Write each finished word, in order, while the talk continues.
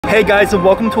Hey guys, and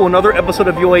welcome to another episode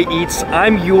of UA Eats.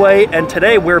 I'm UA, and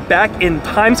today we're back in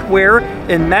Times Square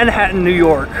in Manhattan, New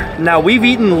York. Now, we've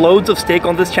eaten loads of steak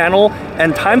on this channel,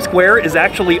 and Times Square is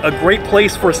actually a great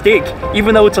place for steak,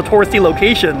 even though it's a touristy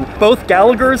location. Both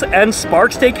Gallagher's and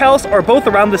Sparks Steakhouse are both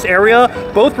around this area,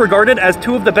 both regarded as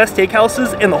two of the best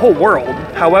steakhouses in the whole world.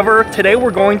 However, today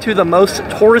we're going to the most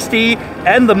touristy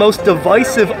and the most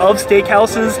divisive of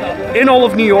steakhouses in all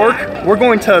of New York. We're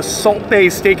going to Salt Bae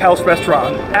Steakhouse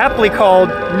restaurant, aptly called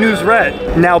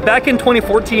Nusr-Et. Now, back in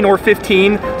 2014 or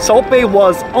 15, Salt Bae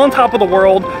was on top of the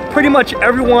world. Pretty much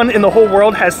everyone in the whole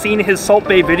world has seen his Salt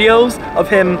Bae videos of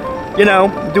him, you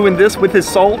know, doing this with his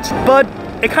salt. But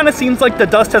it kind of seems like the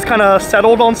dust has kind of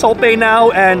settled on Salt Bae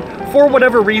now, and for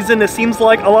whatever reason, it seems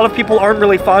like a lot of people aren't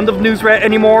really fond of Nusr-Et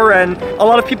anymore, and a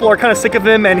lot of people are kind of sick of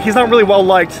him, and he's not really well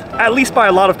liked, at least by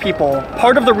a lot of people.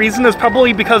 Part of the reason is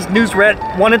probably because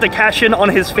Nusr-Et wanted to cash in on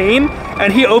his fame,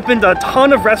 and he opened a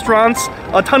ton of restaurants,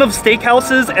 a ton of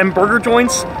steakhouses and burger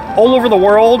joints all over the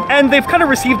world, and they've kind of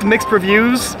received mixed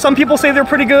reviews. Some people say they're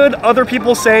pretty good, other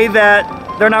people say that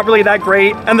they're not really that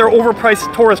great, and they're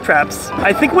overpriced tourist traps.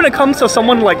 I think when it comes to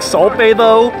someone like Salt Bae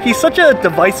though, he's such a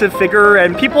divisive figure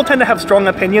and people tend to have strong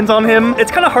opinions on him. It's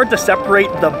kind of hard to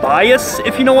separate the bias,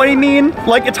 if you know what I mean.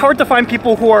 Like, it's hard to find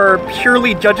people who are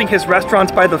purely judging his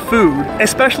restaurants by the food,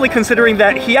 especially considering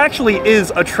that he actually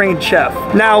is a trained chef.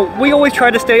 Now, we always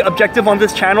try to stay objective on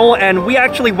this channel, and we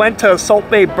actually went to Salt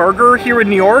Bae Burger here in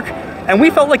New York, and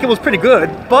we felt like it was pretty good,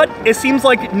 but it seems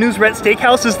like Nusr-Et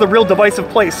Steakhouse is the real divisive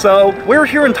place, so we're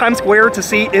here in Times Square to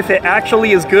see if it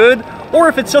actually is good or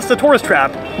if it's just a tourist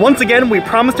trap. Once again, we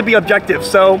promise to be objective,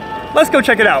 so let's go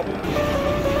check it out.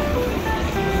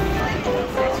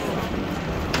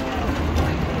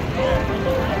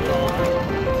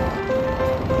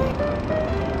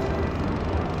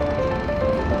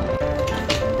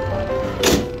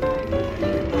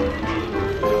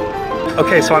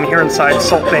 Okay, so I'm here inside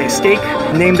Salt Bae Steak,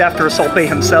 named after Salt Bae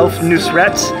himself,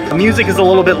 Nusr-Et. The music is a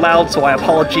little bit loud, so I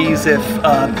apologize if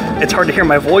it's hard to hear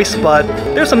my voice, but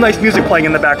there's some nice music playing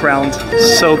in the background.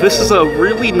 So this is a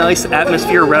really nice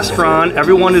atmosphere restaurant.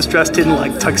 Everyone is dressed in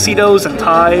like tuxedos and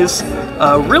ties.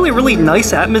 Really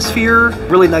nice atmosphere,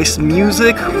 really nice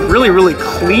music, really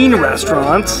clean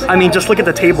restaurant. I mean, just look at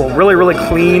the table, really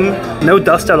clean, no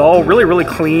dust at all, really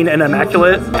clean and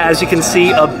immaculate. As you can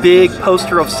see, a big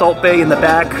poster of Salt Bae in the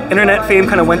back. Internet fame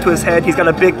kind of went to his head. He's got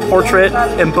a big portrait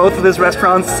in both of his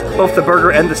restaurants, both the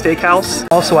burger and the steakhouse.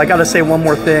 Also, I gotta say one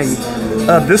more thing.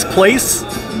 This place,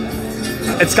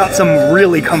 it's got some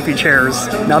really comfy chairs.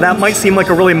 Now that might seem like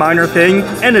a really minor thing,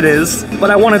 and it is,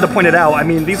 but I wanted to point it out. I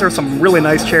mean, these are some really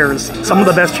nice chairs. Some of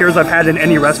the best chairs I've had in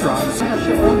any restaurant.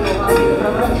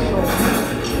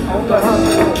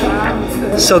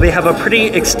 So they have a pretty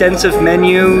extensive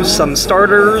menu, some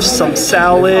starters, some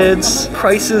salads.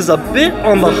 Prices a bit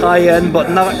on the high end, but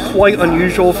not quite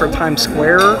unusual for Times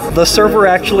Square. The server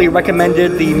actually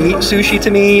recommended the meat sushi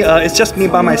to me. It's just me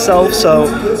by myself, so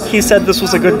he said this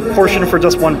was a good portion for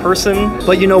just one person.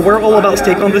 But you know, we're all about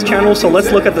steak on this channel, so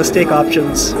let's look at the steak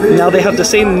options. Now they have the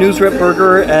same Nusr-Et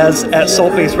burger as at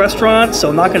Salt Bae's restaurant,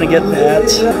 so not gonna get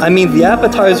that. I mean, the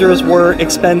appetizers were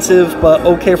expensive, but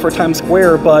okay for Times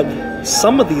Square, but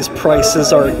some of these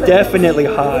prices are definitely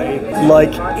high.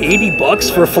 Like 80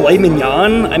 bucks for filet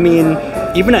mignon? I mean,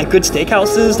 even at good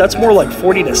steakhouses, that's more like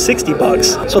 40 to 60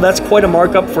 bucks. So that's quite a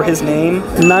markup for his name.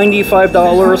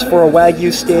 $95 for a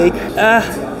wagyu steak.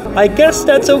 I guess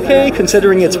that's okay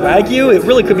considering it's wagyu. It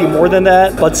really could be more than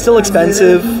that, but still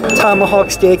expensive.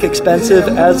 Tomahawk steak, expensive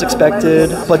as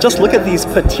expected. But just look at these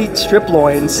petite strip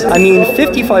loins. I mean,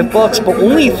 55 bucks, but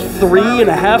only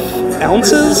 3.5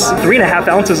 ounces? 3.5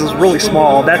 ounces is really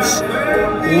small. That's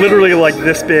literally like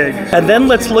this big. And then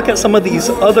let's look at some of these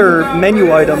other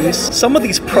menu items. Some of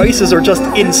these prices are just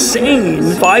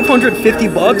insane. 550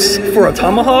 bucks for a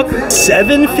tomahawk,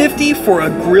 750 for a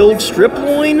grilled strip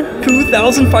loin,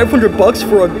 2,500 bucks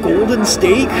for a golden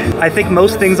steak. I think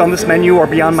most things on this menu are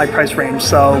beyond my price range,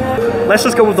 so let's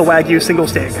just go with the wagyu single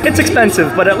steak. It's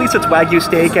expensive, but at least it's wagyu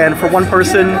steak, and for one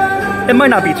person, it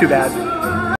might not be too bad.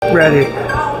 Ready.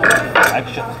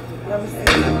 Action.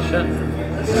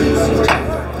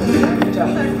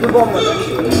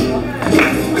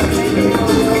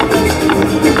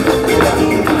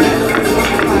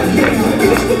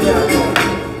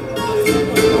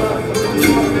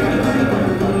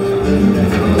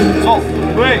 Salt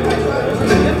Bae.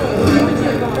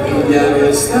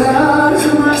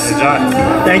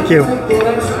 Thank you.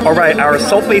 All right, our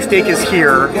Salt Bae steak is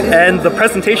here, and the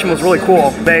presentation was really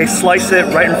cool. They slice it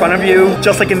right in front of you,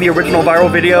 just like in the original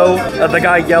viral video. The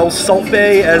guy yells Salt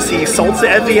Bae as he salts it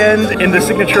at the end in the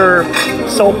signature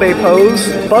Salt Bae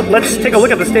pose. But let's take a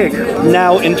look at the steak.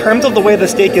 Now, in terms of the way the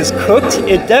steak is cooked,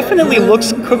 it definitely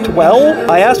looks cooked well.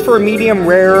 I asked for a medium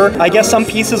rare. I guess some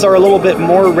pieces are a little bit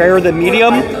more rare than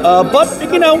medium,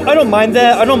 but you know, I don't mind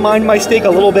that. I don't mind my steak a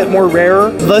little bit more rare.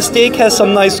 The steak has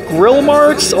some nice grill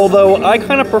marks, although I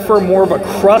kind of prefer more of a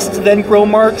crust than grill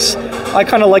marks. I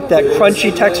kind of like that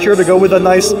crunchy texture to go with a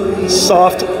nice,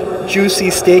 soft, juicy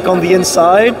steak on the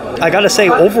inside. I gotta say,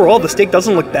 overall, the steak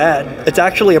doesn't look bad. It's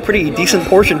actually a pretty decent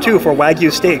portion too for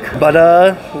Wagyu steak. But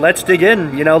let's dig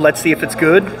in, you know, let's see if it's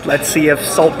good. Let's see if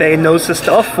Salt Bae knows his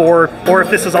stuff, or if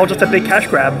this is all just a big cash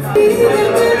grab.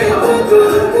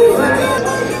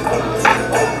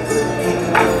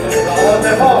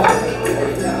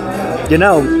 You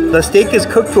know, the steak is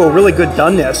cooked to a really good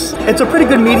doneness. It's a pretty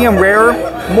good medium rare,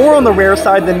 more on the rare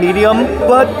side than medium,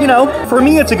 but you know, for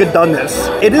me it's a good doneness.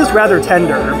 It is rather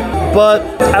tender, but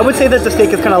I would say that the steak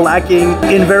is kind of lacking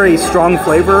in very strong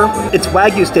flavor. It's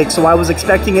Wagyu steak, so I was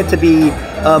expecting it to be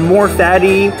more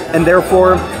fatty, and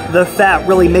therefore the fat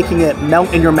really making it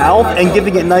melt in your mouth and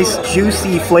giving it nice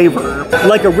juicy flavor,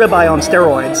 like a ribeye on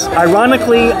steroids.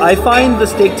 Ironically, I find the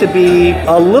steak to be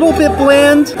a little bit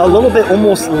bland, a little bit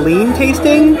almost lean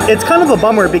tasting. It's kind of a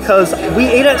bummer because we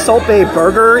ate at Salt Bae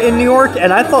Burger in New York,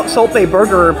 and I thought Salt Bae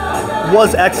Burger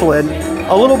was excellent.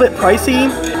 A little bit pricey,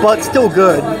 but still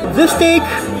good. This steak,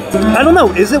 I don't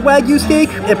know, is it Wagyu steak?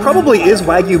 It probably is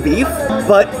Wagyu beef,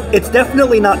 but it's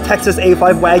definitely not Texas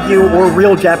A5 Wagyu or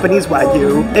real Japanese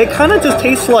Wagyu. It kind of just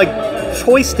tastes like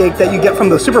choice steak that you get from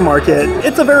the supermarket.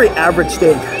 It's a very average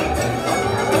steak.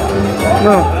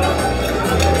 No.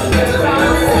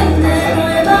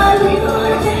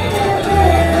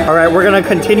 All right, we're gonna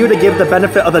continue to give the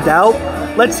benefit of the doubt.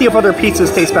 Let's see if other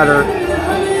pieces taste better.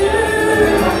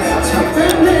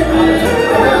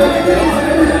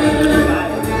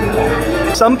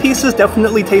 Some pieces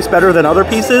definitely taste better than other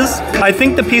pieces. I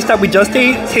think the piece that we just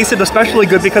ate tasted especially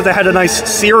good because it had a nice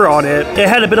sear on it. It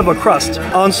had a bit of a crust.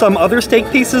 On some other steak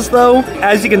pieces though,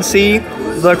 as you can see,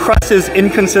 the crust is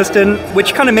inconsistent,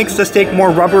 which kind of makes the steak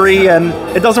more rubbery, and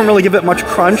it doesn't really give it much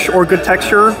crunch or good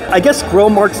texture. I guess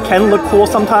grill marks can look cool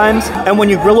sometimes, and when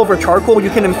you grill over charcoal, you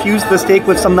can infuse the steak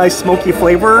with some nice smoky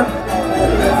flavor.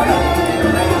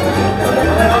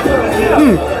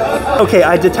 Okay,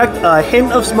 I detect a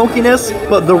hint of smokiness,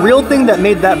 but the real thing that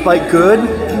made that bite good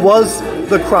was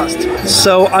the crust.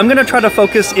 So I'm gonna try to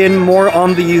focus in more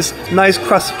on these nice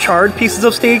crust charred pieces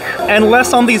of steak and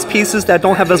less on these pieces that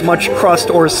don't have as much crust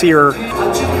or sear.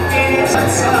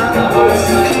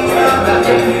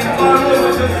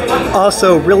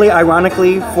 Also, really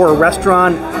ironically, for a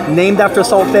restaurant named after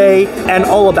Salt Bae and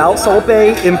all about Salt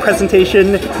Bae in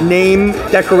presentation, name,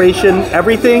 decoration,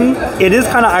 everything, it is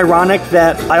kind of ironic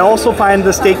that I also find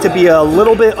the steak to be a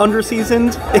little bit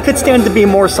under-seasoned. It could stand to be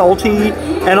more salty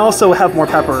and also have more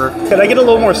pepper. Could I get a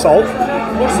little more salt?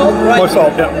 More salt, right? More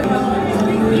salt, yeah.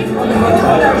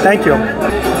 Thank you.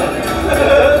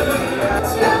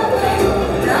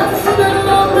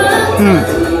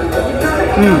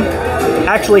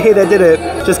 Actually, hey, that did it.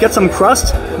 Just get some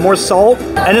crust, more salt,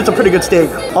 and it's a pretty good steak.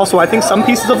 Also, I think some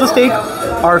pieces of the steak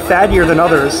are fattier than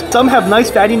others. Some have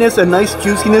nice fattiness and nice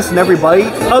juiciness in every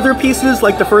bite. Other pieces,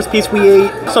 like the first piece we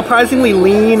ate, surprisingly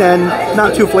lean and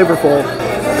not too flavorful.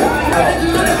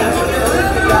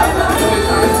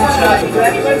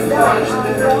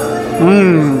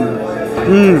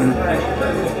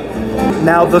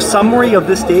 Now, the summary of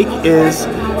this steak is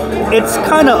it's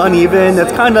kind of uneven,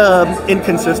 it's kind of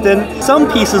inconsistent. Some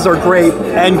pieces are great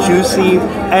and juicy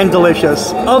and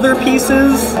delicious. Other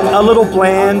pieces, a little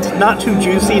bland, not too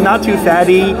juicy, not too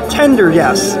fatty. Tender,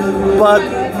 yes, but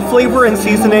flavor and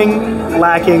seasoning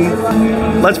lacking.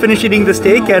 Let's finish eating the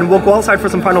steak and we'll go outside for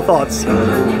some final thoughts.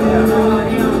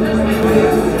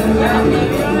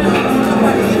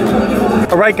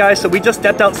 Alright guys, so we just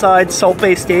stepped outside Salt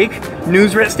Bae Steak,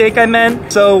 Nusr-Et Steak I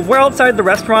meant. So we're outside the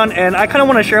restaurant and I kind of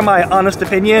want to share my honest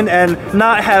opinion and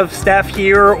not have staff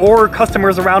here or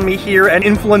customers around me here and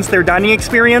influence their dining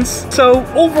experience. So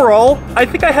overall, I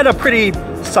think I had a pretty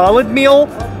solid meal,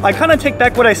 I kind of take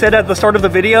back what I said at the start of the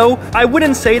video. I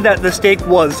wouldn't say that the steak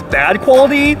was bad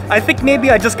quality. I think maybe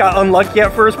I just got unlucky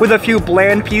at first with a few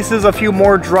bland pieces, a few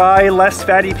more dry, less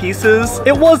fatty pieces.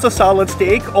 It was a solid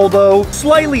steak, although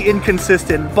slightly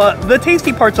inconsistent, but the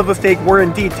tasty parts of the steak were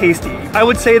indeed tasty. I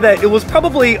would say that it was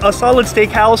probably a solid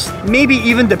steakhouse, maybe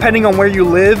even depending on where you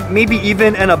live, maybe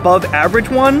even an above average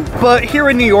one. But here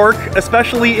in New York,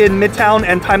 especially in Midtown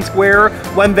and Times Square,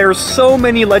 when there's so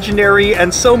many legendary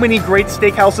and so many great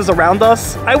steakhouses around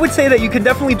us, I would say that you can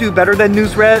definitely do better than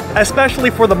Nusr-Et, especially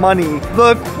for the money.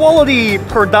 The quality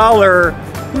per dollar,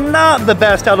 not the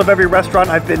best out of every restaurant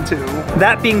I've been to.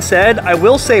 That being said, I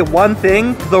will say one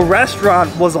thing, the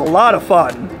restaurant was a lot of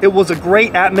fun. It was a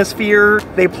great atmosphere,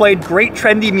 they played great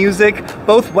trendy music,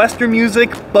 both Western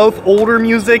music, both older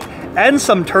music, and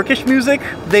some Turkish music.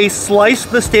 They slice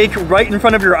the steak right in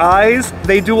front of your eyes,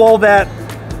 they do all that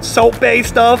Salt Bae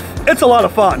stuff. It's a lot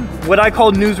of fun. Would I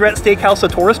call Nusr-Et Steakhouse a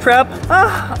tourist trap?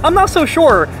 I'm not so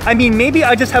sure. I mean, maybe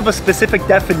I just have a specific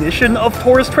definition of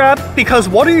tourist trap, because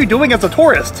what are you doing as a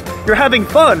tourist? You're having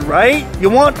fun, right?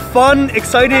 You want fun,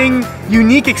 exciting,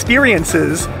 unique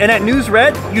experiences. And at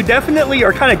Nusr-Et, you definitely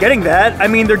are kind of getting that. I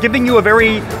mean, they're giving you a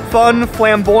very fun,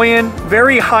 flamboyant,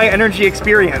 very high energy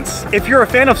experience. If you're a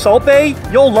fan of Salt Bae,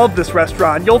 you'll love this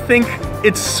restaurant. You'll think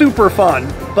it's super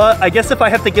fun. But I guess if I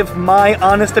have to give my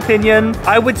honest opinion,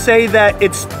 I would say that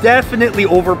it's definitely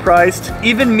overpriced.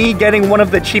 Even me getting one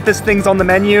of the cheapest things on the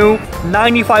menu,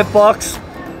 95 bucks,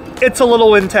 it's a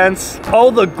little intense.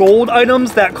 All the gold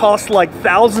items that cost like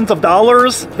thousands of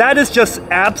dollars, that is just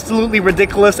absolutely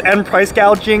ridiculous and price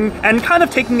gouging and kind of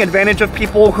taking advantage of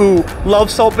people who love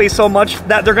Salt Bae so much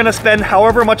that they're gonna spend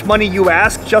however much money you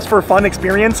ask just for fun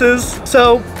experiences.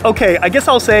 So, okay, I guess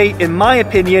I'll say, in my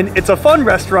opinion, it's a fun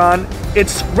restaurant.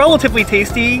 It's relatively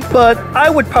tasty, but I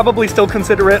would probably still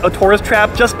consider it a tourist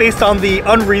trap just based on the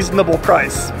unreasonable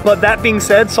price. But that being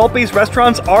said, Salt Bae's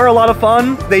restaurants are a lot of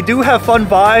fun. They do have fun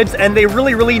vibes, and they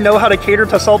really know how to cater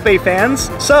to Salt Bae fans.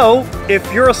 So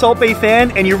if you're a Salt Bae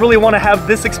fan and you really want to have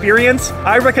this experience,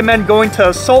 I recommend going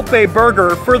to Salt Bae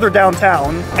Burger further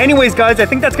downtown. Anyways guys, I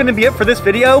think that's going to be it for this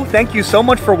video. Thank you so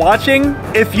much for watching.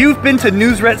 If you've been to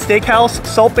Nusr-Et Steakhouse,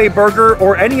 Salt Bae Burger,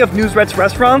 or any of Nusr-Et's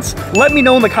restaurants, let me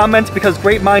know in the comments, because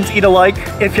great minds eat alike.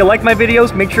 If you like my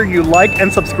videos, make sure you like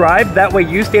and subscribe. That way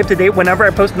you stay up to date whenever I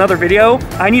post another video.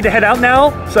 I need to head out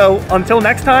now, so until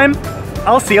next time,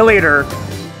 I'll see you later.